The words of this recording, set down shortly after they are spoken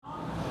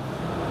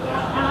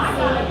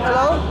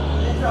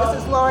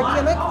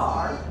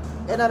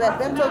And I'm at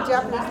Bento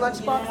Japanese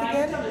Lunchbox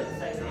again.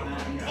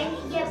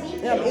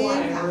 And I'm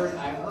eating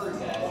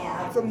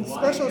some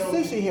special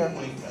sushi here.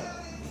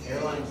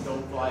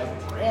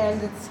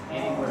 And it's,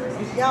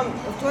 yeah,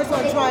 the first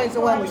one I'm trying is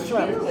the one with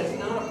shrimp.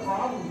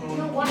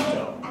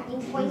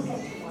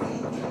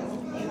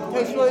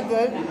 Tastes really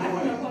good.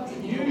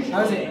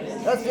 How's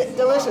it? That's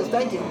delicious,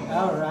 thank you.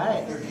 All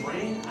right.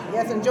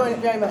 Yes, enjoying it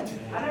very much.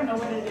 I don't know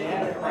what it is.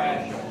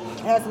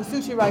 It has some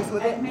sushi rice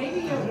with it.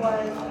 Maybe it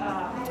was,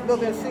 A little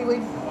bit of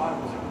seaweed.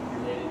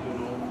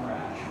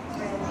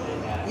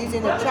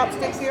 Using the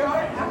chopsticks here.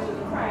 after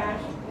the crash,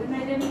 then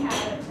they didn't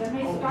have it, then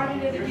they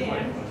started it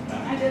again,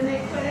 and then they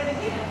quit it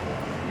again.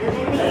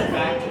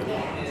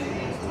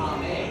 It's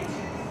Tom A. I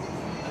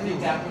think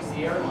that was the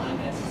airline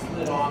that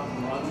slid off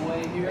the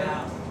runway here.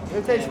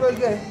 It tastes really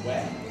good.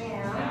 Wet.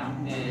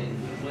 And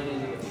went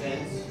into the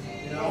fence,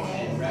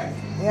 and wrecked.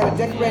 Yeah,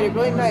 decorated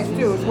really nice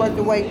too. It's worth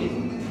the wait.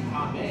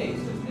 Tom A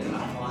says they're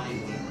not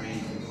flying when it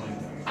rains in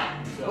Quinto.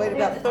 So Wait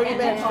about 30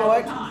 minutes for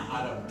it.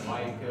 out of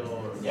Waikil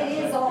or It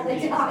is all the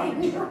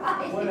time, you're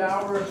right. what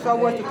hour? So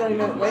worth the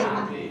 30-minute wait. When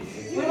are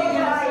you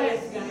gonna say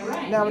it's gonna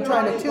rain? Now I'm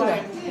trying the You're tuna.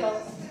 right,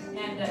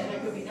 and there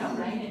could be no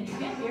rain, and you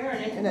get here,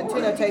 and it's And the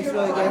pouring. tuna tastes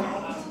really good.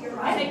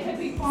 And it could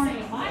be pouring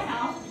at my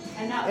house,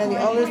 and not And the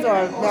pouring owners here.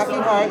 are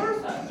Matthew Hart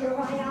You're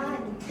right on.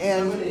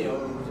 and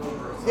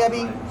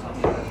Debbie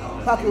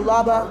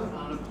Pakulaba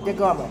de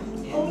Garmo.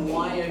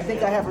 I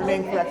think I have her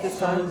name correct this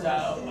time.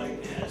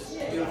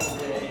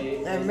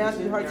 And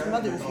Matthew Hart's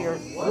mother is here,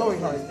 Lori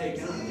Hart.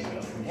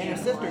 And his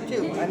sister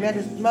too. I met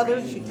his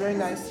mother, she's very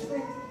nice.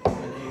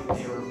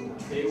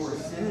 They were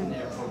sitting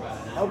there for about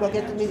an I hope I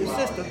get to meet his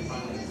sister.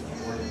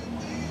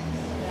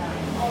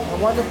 A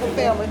wonderful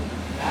family.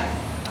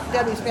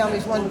 Debbie's family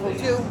is wonderful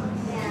too.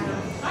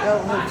 Her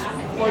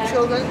 4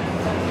 children.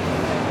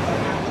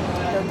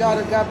 Their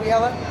daughter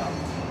Gabriella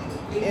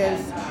is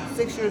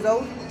 6 years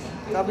old.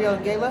 Gabriella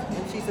Gala,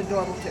 and she's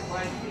adorable too.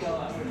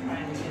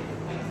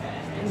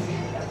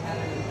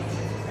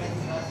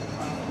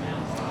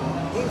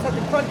 Eating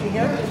something crunchy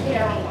here.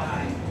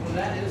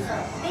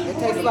 It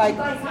tastes like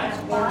it's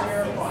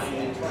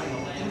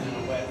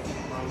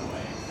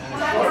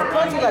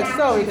crunchy like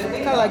celery. It's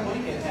kind of like,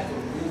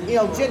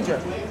 ginger.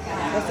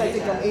 That's what I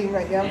think I'm eating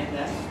right now.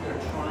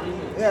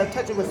 Yeah, a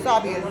touch of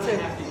wasabi in it too.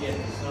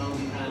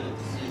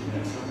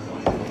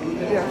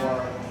 Yeah.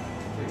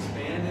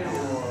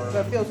 So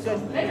it feels good.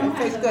 It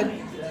tastes good.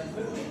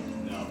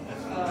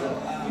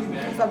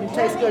 Something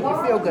tastes good, you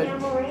feel good. Can't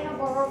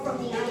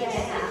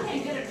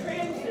get a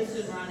train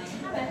system running.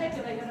 How the heck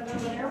are they gonna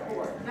build an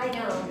airport? I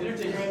know.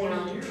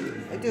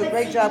 They do a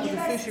great job with the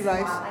sushi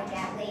rice. Like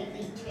that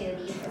lately too.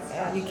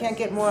 And you can't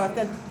get more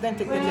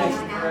authentic than this.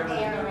 Out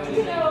there.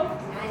 You know,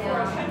 I for a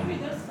know. country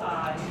this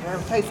size,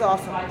 And it tastes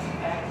awesome. like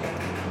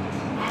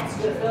That's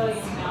the billion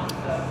amounts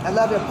of. I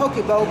love their poke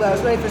bowl, but I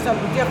was ready for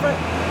something different.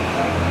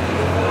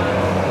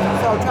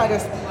 So I'll try their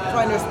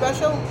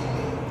special,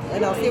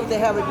 and I'll see what they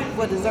have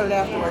for dessert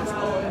afterwards.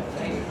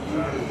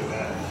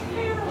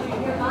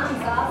 Your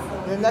mom's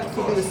awesome. And next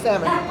will be the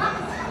salmon.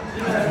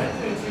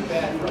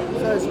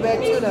 So it's red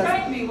He's tuna.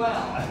 trained me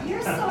well.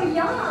 You're so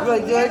young. Really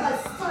good. You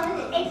have a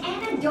son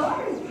and a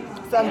daughter.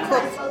 Some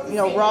cooked,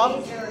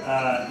 raw.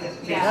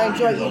 I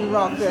enjoy eating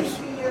raw fish.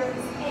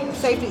 It's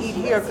safe to eat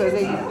here because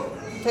they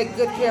take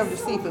good care of the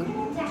seafood. To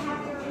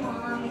have your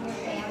mom and your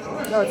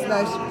family. No, it's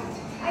nice.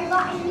 I miss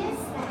that. I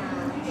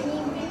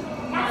mean,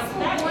 that's the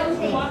That one is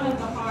thing. one of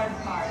the hard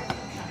parts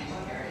coming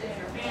here, is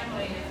your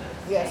family is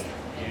Yes.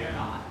 you're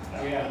not.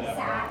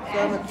 Exactly. So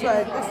I'm going to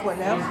try this one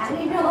now. I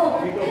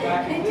know. It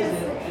just,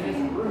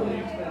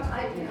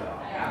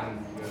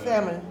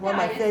 Salmon, one of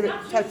my favorite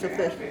types of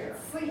fish.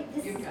 sweet,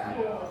 this is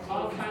cool.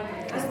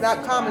 It's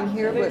not common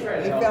here, but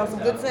they found some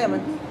good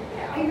salmon.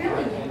 I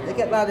really did. They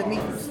get a lot of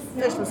meat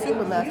fish from Super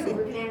We're Maxi.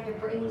 gonna have to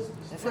bring. And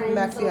Super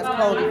Maxi has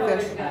quality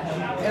fish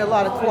and a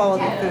lot of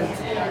quality foods.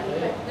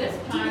 This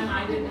time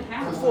I didn't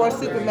have. 4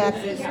 Super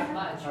Maxis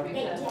much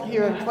because,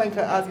 here in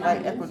Cuenca,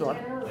 Azmay, Ecuador.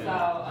 so,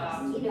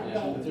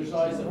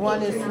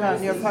 One is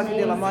near Parque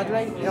de la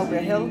Madre, Elber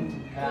Hill.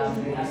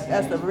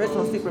 That's the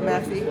original Super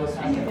Maxi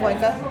in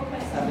Cuenca.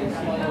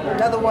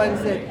 Another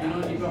one's at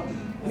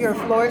here in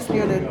Flores,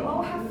 near the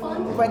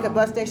Cuenca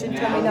bus station,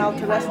 Terminal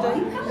Terrestre.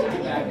 And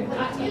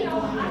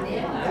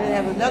they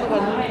have another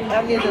one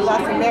out near the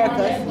Las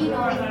Americas,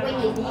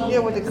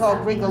 near what they call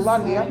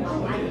Gringolandia,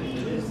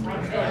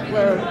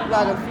 where a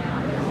lot of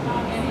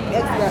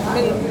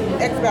many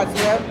expats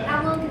live.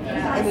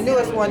 And the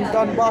newest one,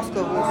 Don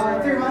Bosco, was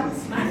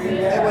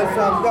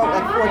built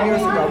like 4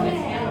 years ago.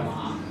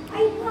 I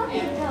love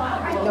it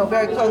though. No,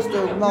 very close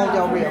to Mal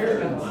del Rio.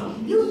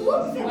 You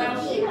look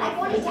Filipino. I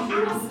wanted to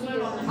ask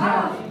you.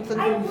 It's a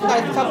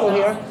nice couple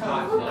here.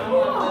 Oh, cool. I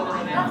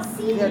love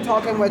seeing They're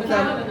talking with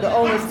the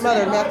owner's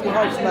mother, Matthew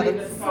Hart's mother.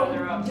 so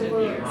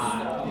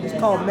diverse. It's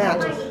called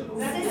Matt.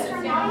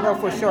 Sister-in-law. No,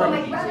 for sure. Well,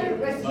 my brother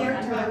was here.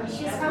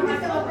 She's from the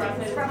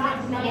Philippines, from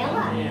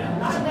Manila.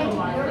 She went to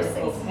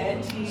nursing.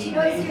 She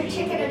goes to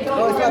chicken and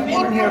Always love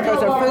eating here because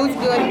their food's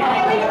good.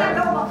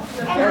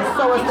 And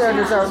so is their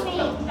dessert.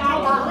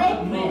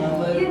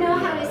 You know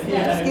how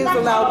excuse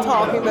the loud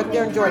talking, but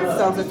they're enjoying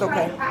themselves. It's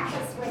okay.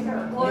 Practice with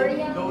her,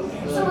 Gloria.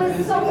 So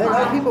it's so And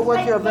fun. people work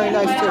here are very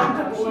nice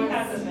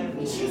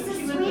too. She's a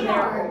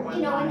sweetheart,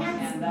 you know, and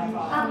that's,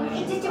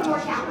 it just didn't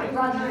work out. My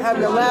brother.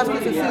 Having the last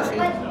piece of sushi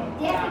But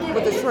definitely,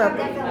 with the shrimp.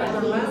 It's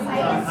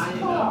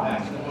cool.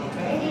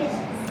 It is.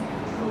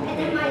 And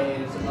then I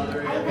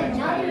have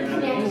another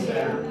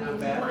connection.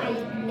 My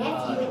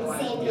nephew in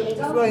San Diego. It's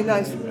really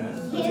nice.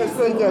 It's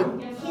really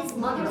good. His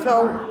mother.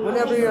 So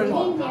whenever you're in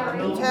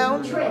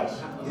town,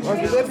 Trish. or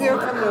if you live here,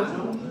 come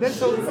to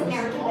Mitchell She's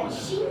American, but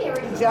she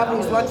married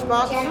Japanese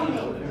Lunchbox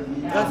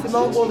on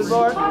Simone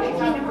Boulevard,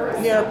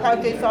 near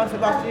Parque San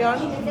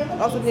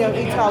Sebastian, also near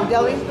Ital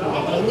Deli,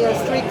 and near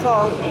a street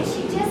called And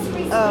she just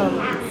recently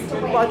passed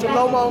away.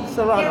 Bartolomo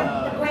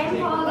Serrano. The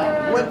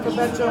grandfather. Went for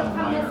Metro.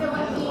 From the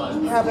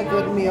Philippines. Have a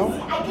good meal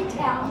I can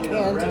tell.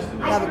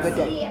 and have a good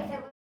day.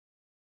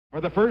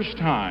 For the first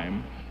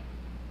time,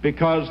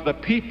 because the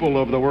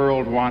people of the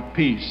world want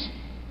peace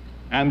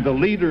and the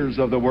leaders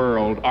of the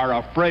world are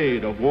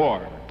afraid of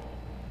war,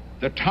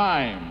 the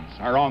times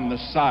are on the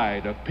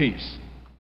side of peace.